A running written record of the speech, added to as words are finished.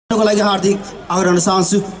गर्नको लागि हार्दिक आग्रह गर्न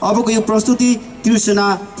चाहन्छु। अबको यो प्रस्तुति तृष्णा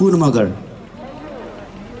पुनमगर।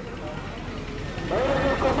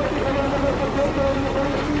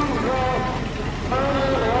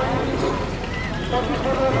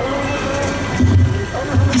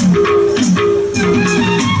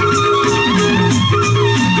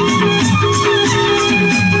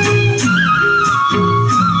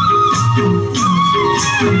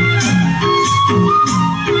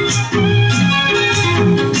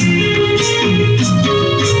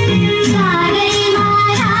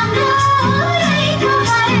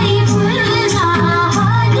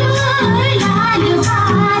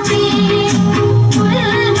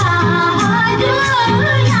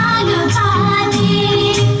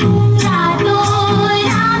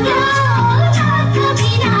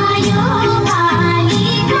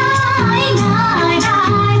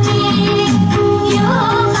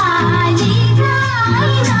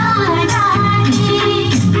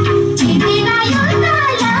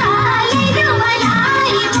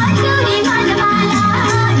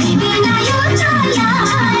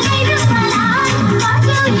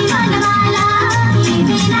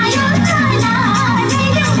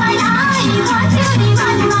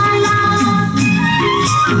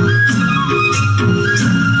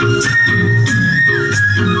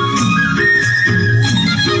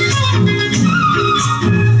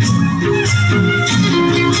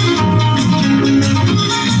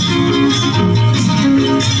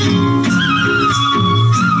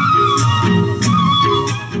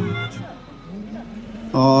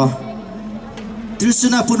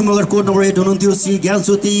 तृष्णा पुनमगर कोड नम्बर 8 हुनुहुन्थ्यो सी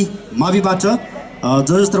ज्ञानज्योति माविबाट।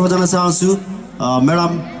 जजेस तर्फ जान चाहन्छु।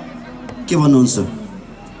 म्याडम के भन्नुहुन्छ?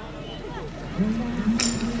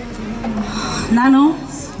 नानो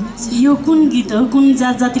यो कुन गीत हो? कुन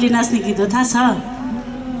जातिले नाच्ने गीत हो? थाहा छ?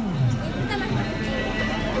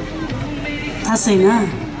 थाहा छैन?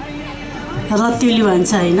 रत्तेली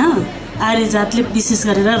भन्छ होइन? आर्य जातले विशेष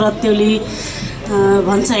गरेर रत्तेली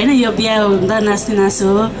भन्छ होइन? यो बिहा हुँदा नाच्ने नाच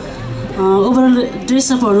हो। ओभरअल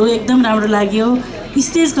ड्रेसअपहरू एकदम राम्रो लाग्यो।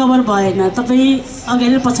 स्टेज कभर भएन, तपाईँ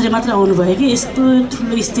अगाडि र पछाडि मात्र आउनुभयो कि यस्तो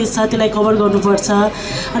ठुलो स्टेज छ, त्यसलाई कभर गर्नुपर्छ।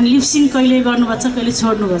 अनि लिपसिङ कहिले गर्नुपर्छ, कहिले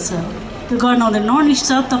छोड्नुपर्छ, त्यो गर्न हुँदैन। नन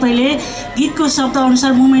स्टप तपाईँले गीतको शब्द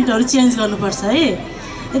अनुसार मुभमेन्टहरू चेन्ज गर्नुपर्छ है।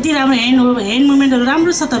 यति राम्रो ह्यान्ड मुभमेन्टहरू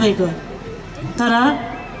राम्रो छ तपाईँको, तर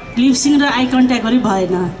लिपसिङ र आई कन्ट्याक्टहरू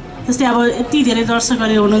भएन। जस्तै अब यति धेरै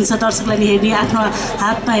दर्शकहरू हुनुहुन्छ, दर्शकलाई हेर्ने, आफ्नो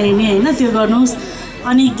हातमा हेर्ने होइन, त्यो गर्नुहोस्।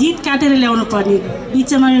 अनि गीत काटेर ल्याउनु पर्ने,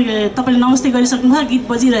 बिचमा तपाईँले नमस्ते गरिसक्नुभयो, गीत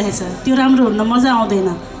बजिरहेछ, त्यो राम्रो हुन्न, मजा आउँदैन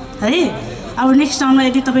है। अब नेक्स्ट टाइममा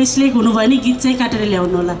यदि तपाईँ सिलेक्ट हुनुभयो भने गीत चाहिँ काटेर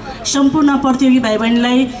ल्याउनु होला। सम्पूर्ण प्रतियोगी भाइ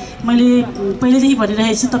बहिनीलाई मैले पहिलेदेखि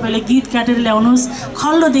भनिरहेको छु, तपाईँले गीत काटेर ल्याउनुहोस्।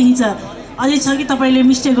 खल्लो देखिन्छ, अझै छ कि तपाईँले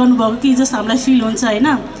मिस्टेक गर्नुभएको कि जस्तो हामीलाई फिल हुन्छ होइन।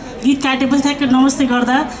 गीत काटेपछि ठ्याक्कै नमस्ते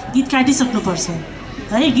गर्दा गीत काटिसक्नुपर्छ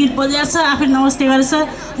है। गीत बजाएको छ, आफै नमस्ते गरेछ,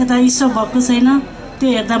 यता स्टप भएको छैन, त्यो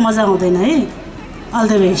हेर्दा मजा आउँदैन है। All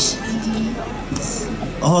the best.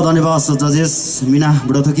 धन्यवाद जजेस मिना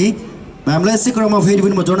बुढाथोकी म्यामलाई। यसै क्रममा फेरि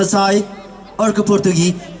पनि म जोड्न चाहे अर्को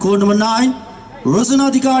प्रतियोगी कोड नम्बर 9 रोजना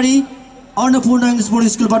अधिकारी अन्नपूर्ण इङ्ग्लिस बोर्ड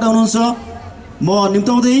स्कुलबाट हुनुहुन्छ। म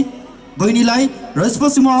निम्ताउँदै बहिनीलाई र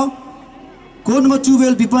यसपछि म code number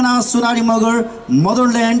 12 Bipana Sonari Magar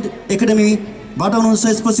motherland एकाडेमीबाट हुनुहुन्छ।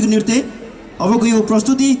 यसपछिको नृत्य अबको यो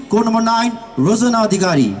प्रस्तुति कोड नम्बर 9 रोजना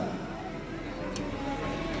अधिकारी।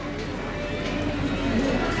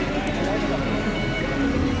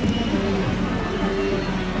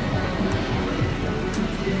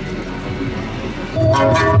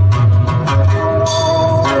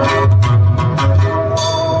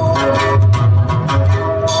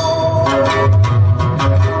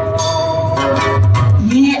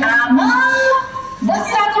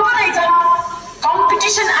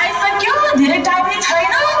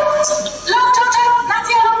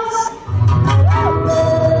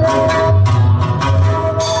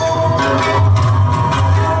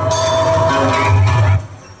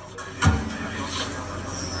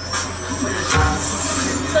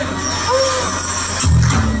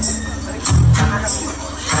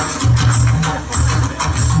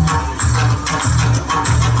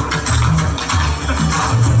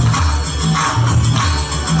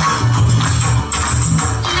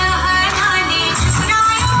 La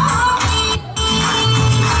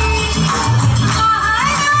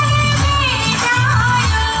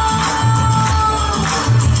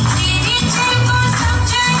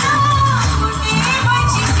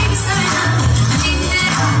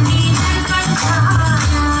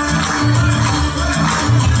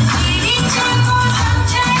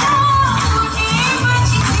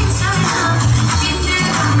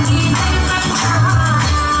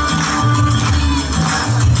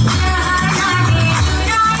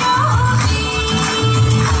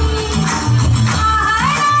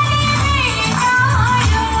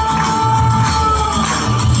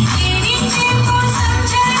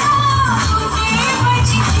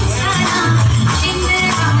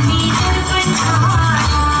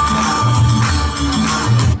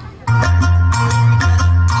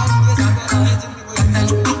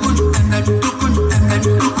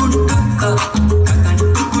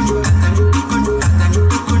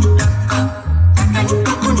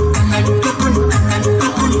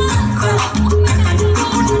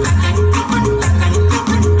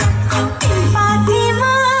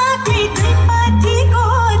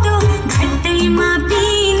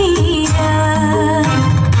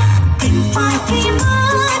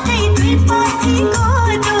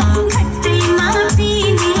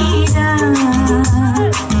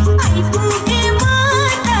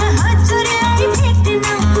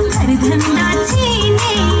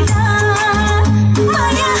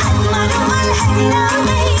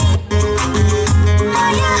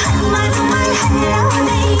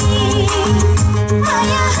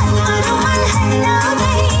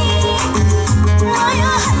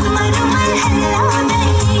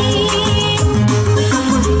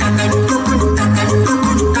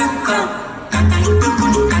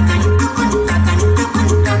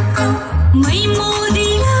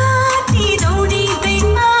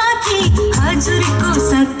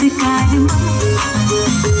सत्कारमा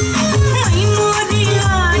मै मोरी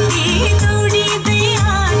आटी दौडिँदै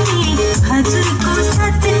आटी हजुरको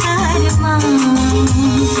सत्कारमा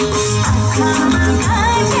आँखामा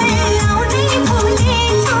काजल लाउनै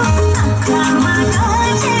भुलेछु आँखामा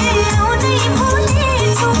काजल लाउनै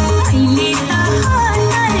भुलेछु अहिले त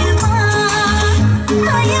हतारमा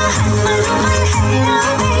माया हातमा रुमाल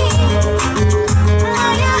हल्लाउँदै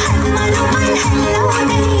माया हातमा रुमाल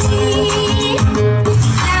हल्लाउँदै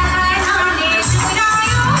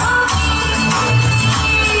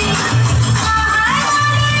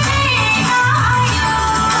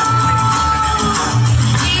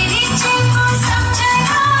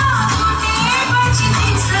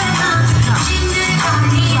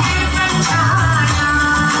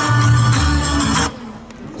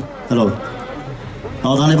हेलो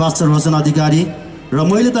धन्यवाद छ रोशन अधिकारी र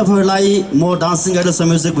मैले तपाईहरुलाई म डान्सिङ गाइड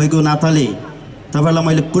संयोजक भएको नाताले तपाईहरुलाई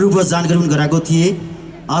मैले पूर्व जानकारी पनि गराएको थिएँ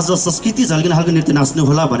आज संस्कृति झल्किन खालको नृत्य नाच्नु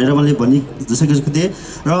होला भनेर मैले भनिसकेको थिएँ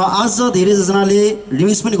र आज धेरैजनाले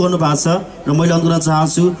रिमिक्स पनि गर्नु भएको छ र मैले अनुरोध गर्न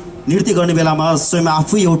चाहन्छु नृत्य गर्ने बेलामा स्वयं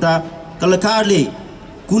आफै एउटा कलाकारले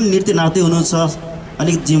कुन नृत्य नाच्दै हुनुहुन्छ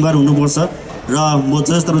अलिक जिम्मेवार हुनुपर्छ र म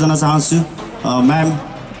जस तर्फ जान चाहन्छु म्याम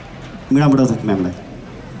मिडाबाट थक म्यामलाई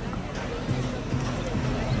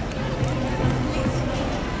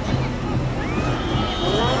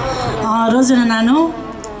रोजना नानु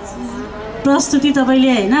प्रस्तुति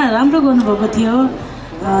तपाईँले होइन राम्रो गर्नुभएको थियो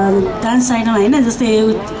डान्स साइडमा होइन जस्तै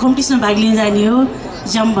कम्पिटिसनमा भाग लिन जाने हो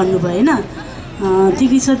जम भन्नुभयो होइन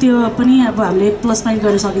ठिकै छ त्यो पनि अब हामीले प्लस पोइन्ट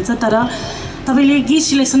गर्न सकिन्छ तर तपाईँले गीत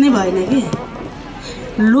सिलेक्सन नै भएन कि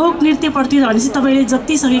लोक नृत्यप्रति भनेपछि तपाईँले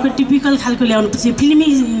जति सकेको टिपिकल खालको ल्याउनु पछि फिल्मी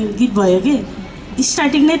गीत भयो कि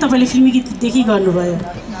स्टार्टिङ नै तपाईँले फिल्मी गीतदेखि गर्नुभयो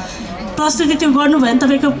प्रस्तुति त्यो गर्नुभयो भने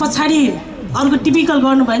तपाईँको पछाडि अर्को टिपिकल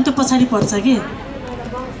गर्नुभयो भने त्यो पछाडि पर्छ कि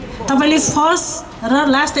तपाईँले फर्स्ट र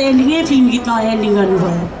लास्ट एन्डिङै फिल्म गीतमा एन्डिङ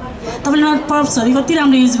गर्नुभयो तपाईँले प्रप्सहरू कति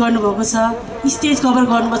राम्रो युज गर्नुभएको छ स्टेज कभर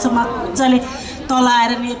गर्नुपर्छ मजाले तल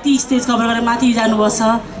आएर नि यति स्टेज कभर गरेर माथि जानुपर्छ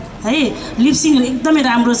है लिप्सिङहरू एकदमै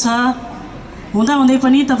राम्रो छ हुँदाहुँदै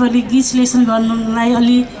पनि तपाईँले गीत सिलेक्सन गर्नलाई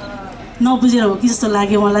अलि नबुझेर हो कि जस्तो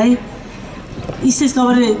लाग्यो मलाई स्टेज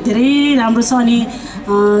कभर धेरै राम्रो छ अनि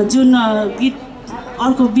जुन गीत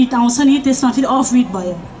अर्को बिट आउँछ नि त्यसमा फेरि अफ बिट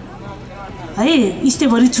भयो है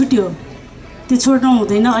स्टेपहरू छुट्यो त्यो छोड्नु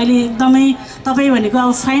हुँदैन अहिले एकदमै तपाईँ भनेको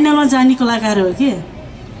अब फाइनलमा जाने कलाकार हो कि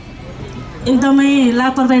एकदमै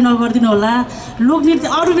लापरवाही नगरिदिनु होला लोकनृत्य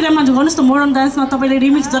अरू बेलामा गर्नुहोस् त मोडर्न डान्समा तपाईँले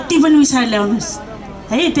रिमिक्स जति पनि मिसाएर ल्याउनुहोस्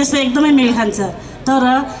है त्यसमा एकदमै मेल खान्छ तर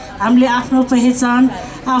हामीले आफ्नो पहिचान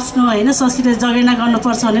आफ्नो होइन संस्कृति जगेर्ना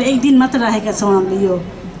गर्नुपर्छ भनेर एक दिन मात्र राखेका छौँ हामीले यो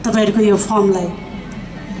तपाईँहरूको यो फर्मलाई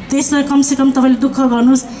त्यसमा कमसेकम तपाईँले दुःख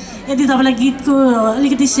गर्नुहोस् यदि तपाईँलाई गीतको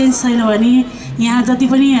अलिकति सेन्स छैन भने यहाँ जति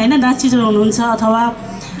पनि होइन डान्स टिचर हुनुहुन्छ अथवा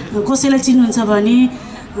कसैलाई चिन्नुहुन्छ भने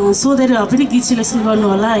सोधेर पनि गीत सिलेक्सन गर्नु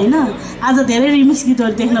होला होइन आज धेरै रिमिक्स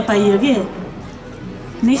गीतहरू देख्न पाइयो कि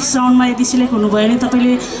नेक्स्ट राउन्डमा यदि सिलेक्ट हुनुभयो भने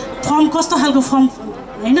तपाईँले फर्म कस्तो खालको फर्म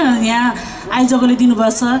होइन यहाँ आयोजकले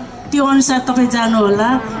दिनुपर्छ त्यो अनुसार तपाईँ जानु होला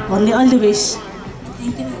भन्ने अल द बेस्ट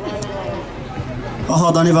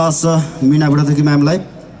धन्यवाद छ मिना बुढाथोकी म्यामलाई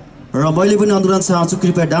र मैले पनि अनुरोध चाहन्छु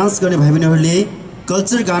कृपया डान्स गर्ने भाइ बहिनीहरूले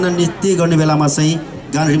कल्चर गाना नृत्य गर्ने बेलामा चाहिँ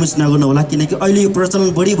गाना रिमिक्स नगर्नु होला किनकि अहिले यो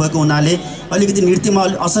प्रचलन बढी भएको हुनाले अलिकति नृत्यमा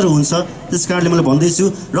असर हुन्छ त्यस कारणले मैले भन्दैछु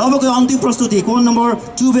र अबको अन्तिम प्रस्तुति code number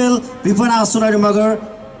 12 Bipana Sonari Magar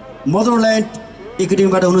motherland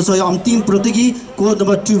एकाडेमीबाट हुनुहुन्छ यो अन्तिम प्रतियोगी कोड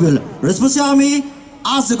नम्बर 12 र यसपछि हामी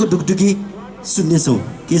आजको ढुकढुकी सुन्नेछौँ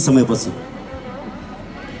केही समयपछि